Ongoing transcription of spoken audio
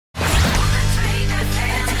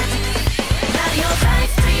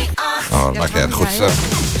Oh, maakt niet uit. Goed.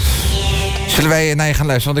 Zullen wij naar je gaan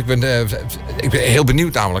luisteren? Want ik ben heel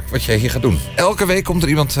benieuwd namelijk wat jij hier gaat doen. Elke week komt er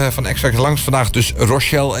iemand van X Factor langs. Vandaag dus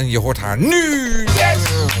Rochelle en je hoort haar nu. Yes!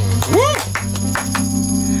 Woe!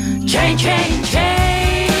 Chain, chain,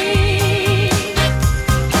 chain.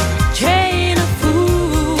 Chain of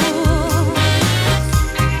fools.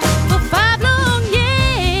 For 5 long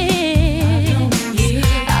years.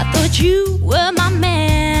 I thought you were my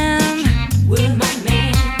man.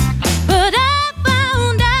 But I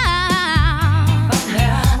found out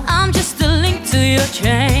I'm just a link to your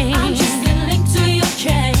chain.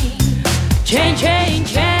 Chain, chain,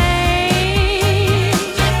 chain.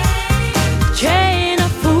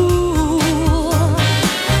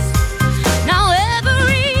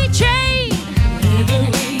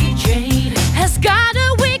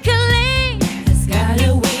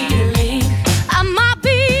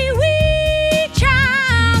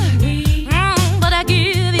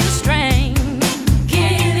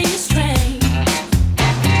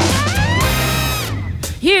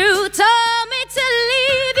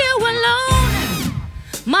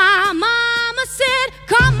 My mama said,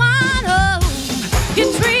 come on home.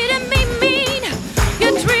 You treated me mean,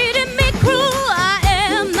 you treated me cruel. I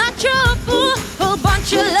am not your fool. A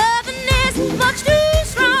bunch of loving is much too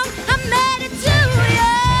strong. I'm mad at you,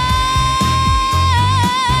 yeah.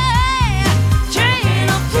 Chain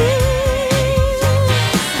of fools.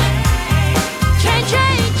 Chain,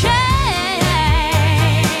 chain, chain.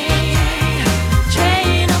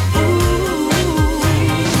 Chain of fools.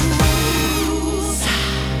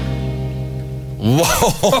 Wow.